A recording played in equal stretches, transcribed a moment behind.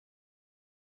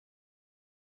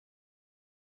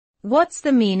What's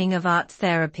the meaning of art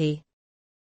therapy?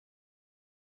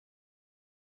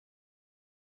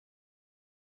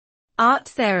 Art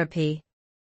therapy.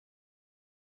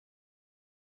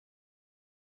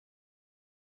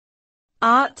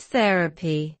 Art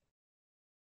therapy.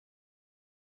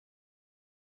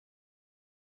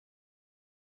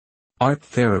 Art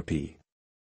therapy.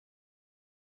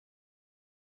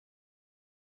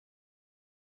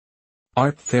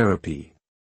 Art therapy.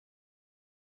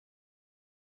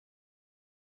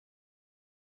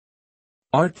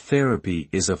 Art therapy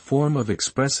is a form of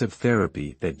expressive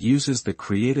therapy that uses the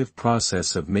creative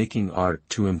process of making art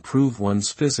to improve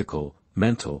one's physical,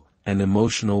 mental, and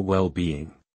emotional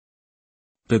well-being.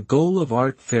 The goal of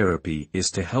art therapy is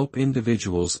to help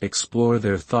individuals explore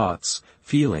their thoughts,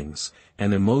 feelings,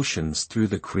 and emotions through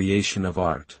the creation of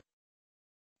art.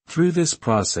 Through this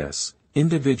process,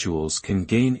 individuals can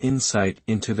gain insight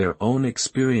into their own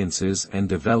experiences and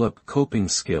develop coping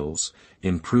skills,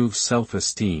 improve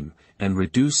self-esteem, and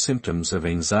reduce symptoms of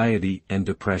anxiety and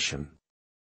depression.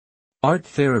 Art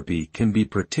therapy can be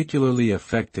particularly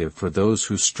effective for those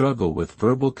who struggle with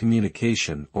verbal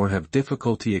communication or have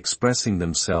difficulty expressing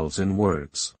themselves in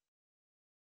words.